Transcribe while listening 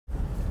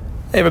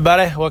Hey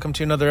everybody, welcome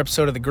to another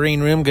episode of The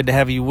Green Room. Good to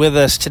have you with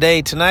us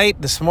today,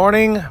 tonight, this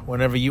morning,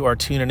 whenever you are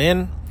tuning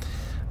in.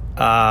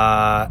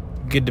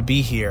 Good to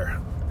be here.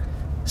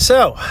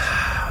 So,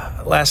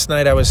 last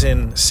night I was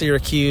in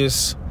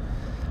Syracuse,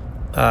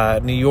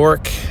 New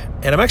York,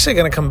 and I'm actually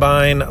going to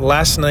combine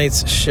last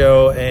night's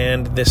show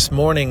and this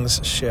morning's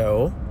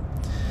show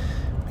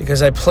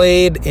because I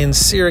played in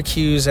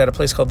Syracuse at a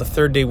place called the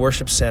Third Day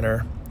Worship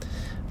Center,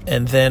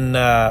 and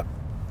then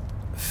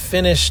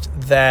finished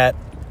that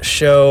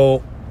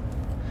show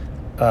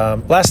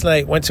last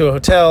night, went to a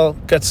hotel,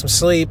 got some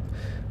sleep,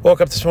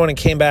 woke up this morning,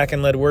 came back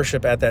and led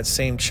worship at that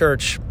same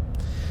church.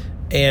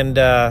 And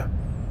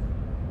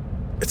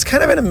it's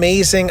kind of an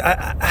amazing,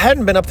 I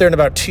hadn't been up there in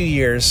about 2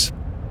 years,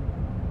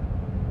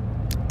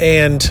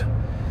 and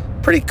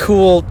pretty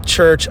cool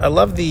church. I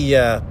love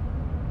the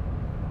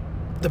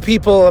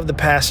people of the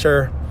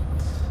pastor.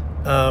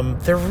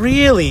 They're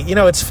really,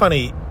 it's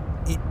funny,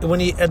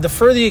 the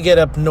further you get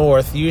up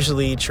north,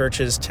 usually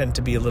churches tend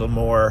to be a little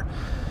more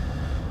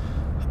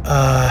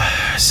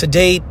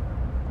sedate.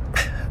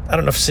 I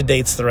don't know if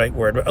sedate's the right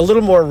word, but a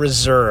little more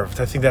reserved.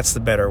 I think that's the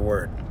better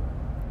word.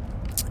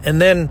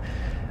 And then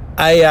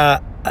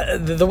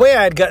the way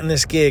I had gotten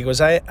this gig was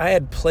I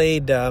had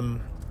played,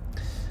 I'm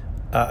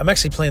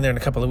actually playing there in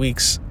a couple of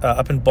weeks,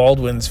 up in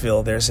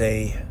Baldwinsville. There's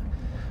a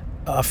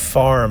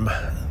farm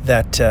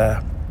that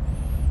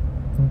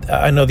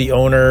I know the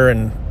owner,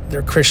 and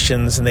they're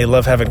Christians, and they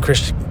love having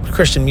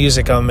Christian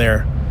music on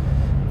their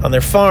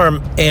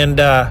farm. And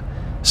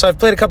so I've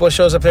played a couple of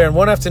shows up there, and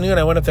one afternoon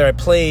I went up there, I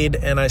played,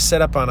 and I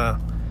set up on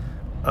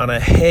a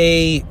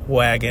hay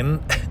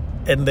wagon,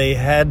 and they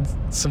had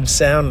some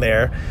sound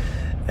there,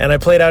 and I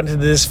played out into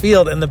this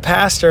field, and the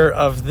pastor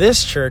of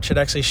this church had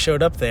actually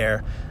showed up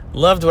there,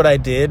 loved what I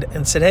did,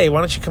 and said, hey, why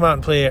don't you come out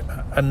and play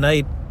a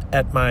night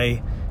at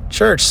my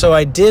church? So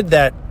I did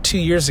that 2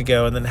 years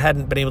ago, and then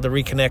hadn't been able to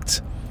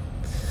reconnect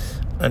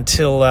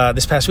until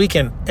this past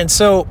weekend. And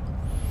so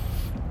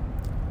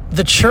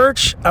the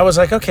church, I was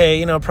like,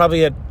 okay,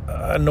 probably a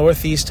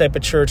Northeast type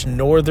of church,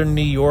 Northern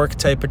New York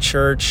type of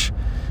church,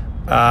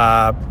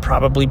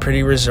 probably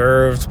pretty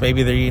reserved.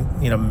 Maybe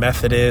they're,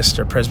 Methodist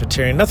or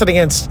Presbyterian. Nothing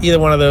against either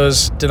one of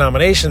those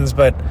denominations,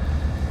 but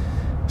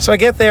so I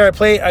get there, I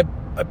play a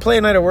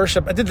night of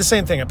worship. I did the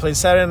same thing. I played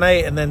Saturday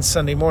night and then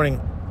Sunday morning.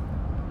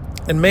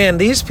 And man,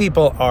 these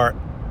people are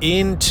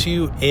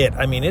into it.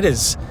 I mean, it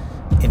is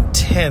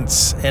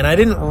intense, and I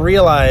didn't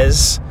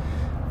realize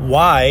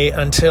why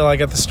until I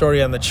got the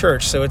story on the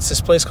church. So it's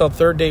this place called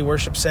Third Day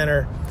Worship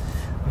Center.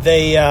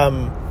 They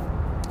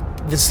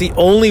it's the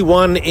only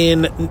one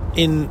in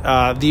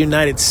the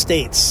United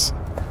States.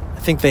 I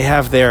think they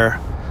have their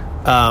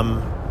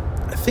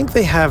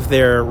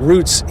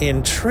roots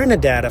in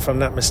Trinidad, if I'm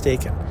not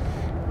mistaken.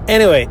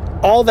 Anyway,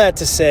 all that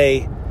to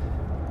say,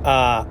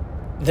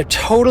 they're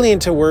totally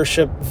into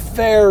worship,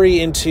 very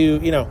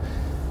into,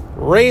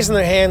 raising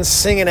their hands,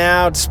 singing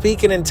out,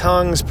 speaking in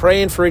tongues,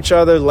 praying for each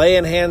other,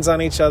 laying hands on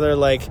each other.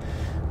 Like,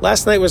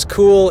 last night was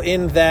cool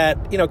in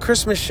that,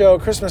 Christmas show,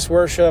 Christmas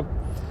worship,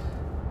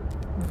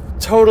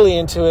 totally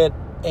into it,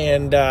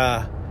 and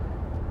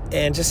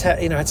just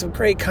had some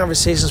great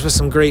conversations with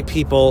some great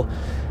people.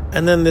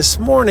 And then this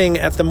morning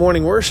at the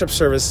morning worship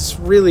service, it's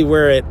really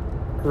where it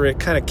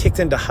kind of kicked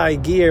into high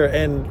gear,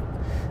 and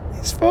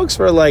these folks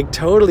were like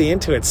totally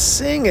into it,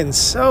 singing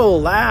so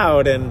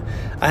loud. And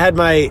I had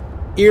my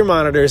ear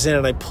monitors in,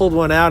 and I pulled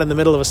one out in the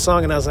middle of a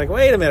song, and I was like,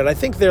 wait a minute, I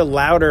think they're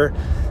louder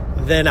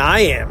than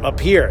I am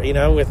up here,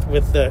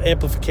 with the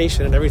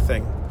amplification and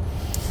everything.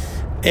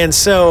 And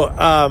so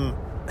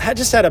I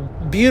just had a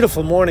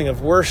beautiful morning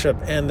of worship,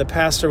 and the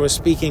pastor was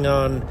speaking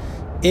on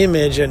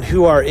image and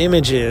who our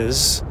image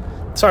is.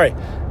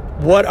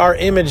 What our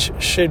image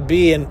should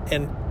be,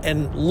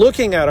 and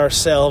looking at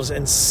ourselves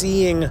and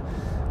seeing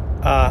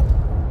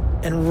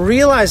and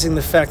realizing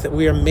the fact that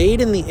we are made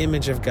in the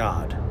image of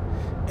God.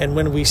 And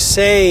when we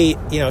say,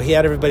 he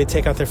had everybody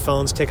take out their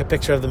phones, take a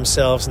picture of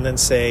themselves, and then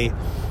say,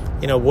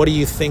 what do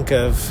you think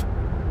of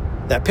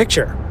that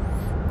picture?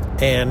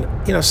 And,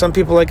 some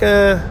people are like,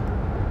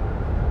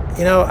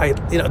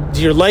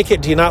 do you like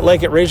it? Do you not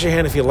like it? Raise your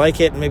hand if you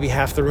like it. And maybe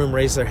half the room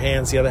raised their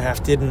hands, the other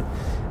half didn't.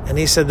 And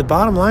he said, the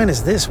bottom line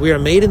is this: we are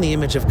made in the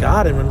image of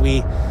God. And when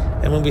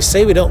we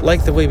say we don't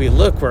like the way we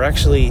look, we're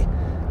actually,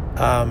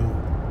 quote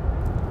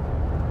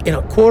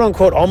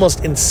unquote,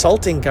 almost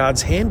insulting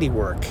God's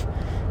handiwork.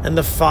 And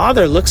the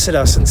Father looks at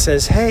us and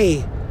says,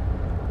 hey,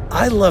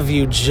 I love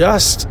you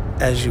just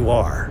as you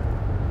are.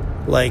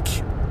 Like,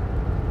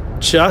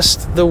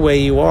 just the way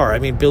you are. I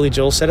mean, Billy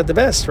Joel said it the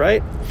best,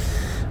 right?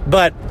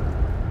 But,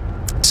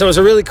 so it was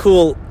a really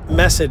cool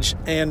message,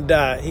 and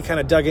he kind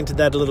of dug into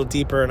that a little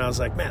deeper, and I was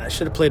like, man, I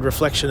should have played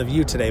Reflection of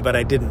You today, but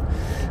I didn't.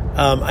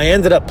 I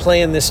ended up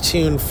playing this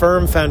tune,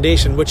 Firm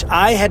Foundation, which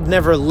I had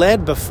never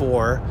led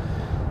before.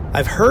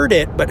 I've heard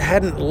it, but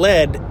hadn't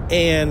led,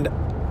 and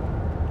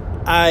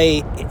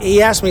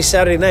he asked me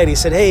Saturday night, he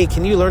said, hey,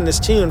 can you learn this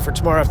tune for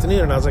tomorrow afternoon?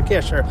 And I was like, yeah,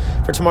 sure,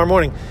 for tomorrow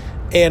morning.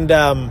 And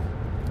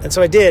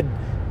so I did,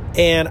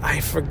 And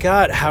I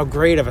forgot how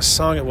great of a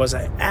song it was.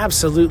 I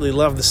absolutely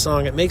love the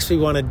song. It makes me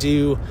want to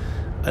do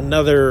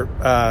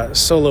another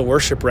solo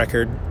worship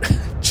record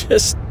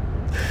just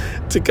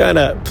to kind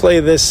of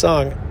play this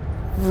song.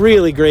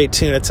 Really great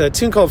tune. It's a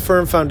tune called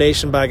Firm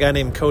Foundation by a guy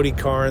named Cody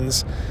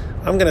Carnes.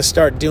 I'm going to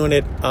start doing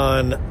it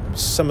on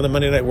some of the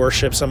Monday Night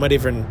Worships. I might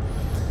even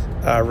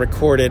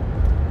record it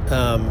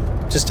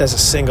just as a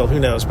single. Who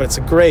knows? But it's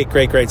a great,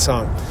 great, great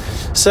song.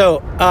 So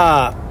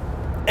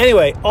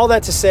anyway, all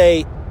that to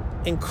say,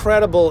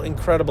 incredible,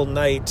 incredible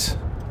night.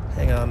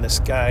 Hang on, this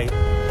guy.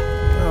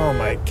 Oh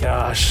my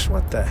gosh.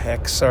 What the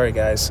heck? Sorry,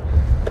 guys.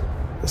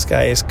 This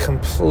guy is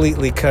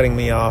completely cutting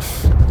me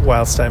off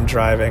whilst I'm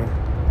driving.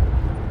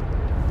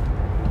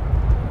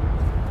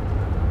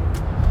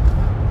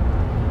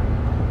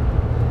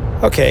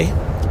 Okay.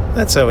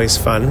 That's always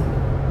fun.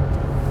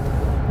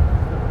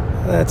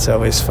 That's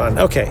always fun.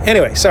 Okay.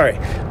 Anyway, sorry.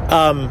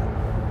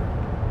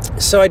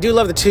 So I do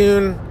love the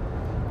tune,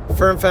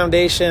 Firm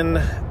Foundation,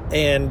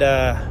 and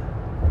I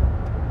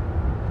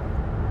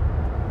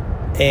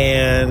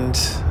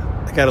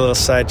got a little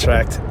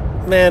sidetracked.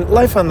 Man,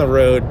 life on the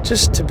road,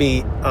 just to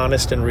be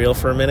honest and real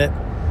for a minute,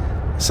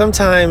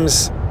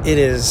 sometimes it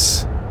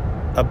is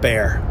a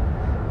bear.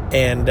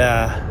 And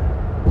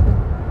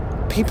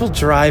people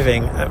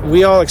driving,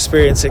 we all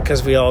experience it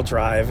because we all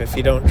drive. If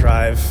you don't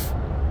drive,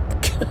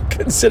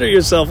 consider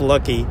yourself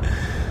lucky.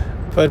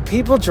 But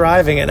people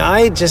driving, and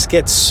I just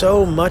get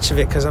so much of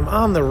it because I'm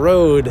on the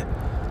road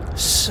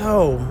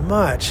so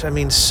much. I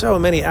mean, so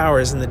many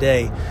hours in the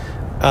day.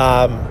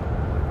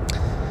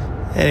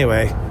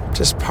 Anyway,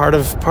 just part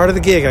of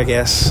the gig, I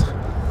guess.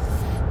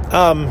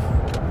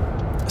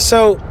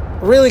 So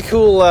really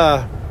cool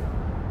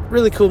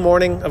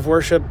morning of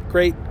worship.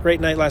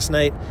 Great night last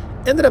night.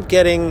 Ended up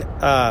getting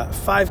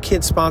 5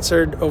 kids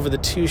sponsored over the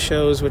 2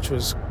 shows, which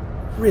was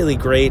really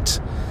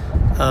great.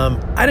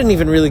 I didn't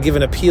even really give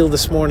an appeal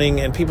this morning,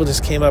 and people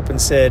just came up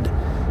and said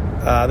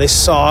they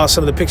saw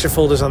some of the picture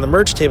folders on the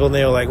merch table, and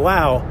they were like,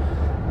 wow,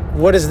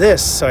 what is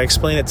this? So I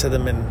explained it to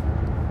them,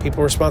 and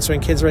people were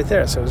sponsoring kids right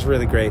there, so it was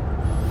really great.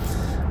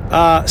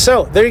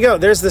 So there you go.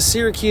 There's the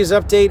Syracuse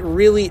update.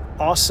 Really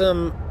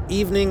awesome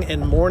evening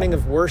and morning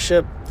of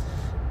worship.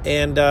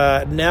 And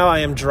now I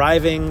am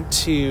driving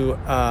to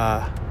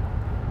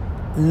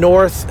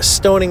North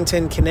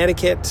Stonington,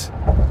 Connecticut,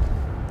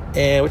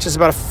 which is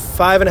about a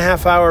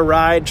 5.5 hour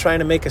ride, trying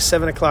to make a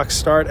 7 o'clock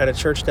start at a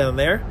church down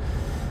there.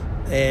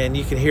 And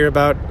you can hear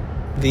about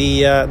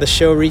the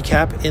show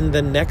recap in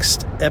the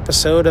next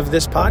episode of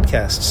this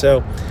podcast.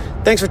 So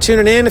thanks for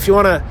tuning in. If you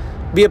want to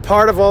be a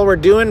part of all we're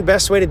doing,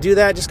 best way to do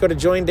that, just go to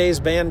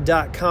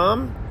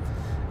joindaysband.com,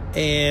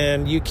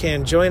 and you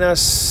can join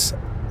us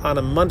on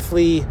a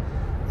monthly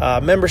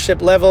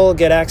membership level,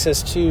 get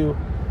access to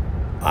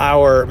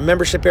our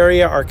membership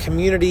area, our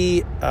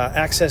community,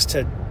 access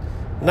to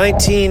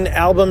 19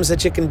 albums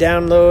that you can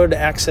download,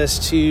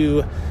 access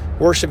to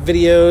worship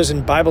videos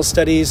and Bible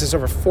studies. There's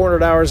over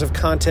 400 hours of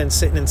content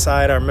sitting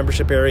inside our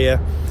membership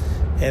area,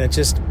 and it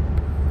just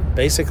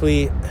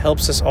basically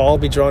helps us all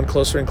be drawn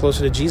closer and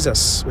closer to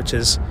Jesus, which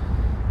is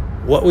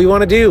what we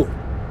want to do.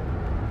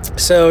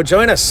 So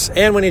join us.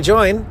 And when you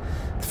join,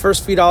 the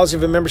first few dollars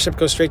of a membership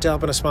goes straight to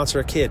helping us sponsor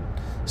a kid.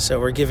 So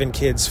we're giving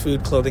kids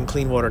food, clothing,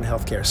 clean water, and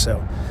healthcare.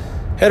 So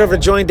head over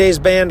to Join Days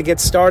Band to get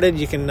started.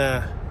 You can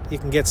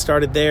get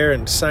started there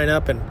and sign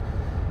up, and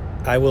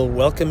I will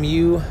welcome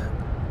you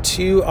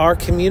to our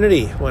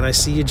community when I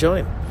see you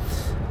join.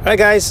 All right,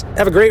 guys,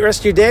 have a great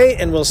rest of your day,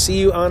 and we'll see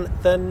you on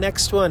the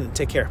next one.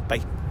 Take care.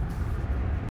 Bye.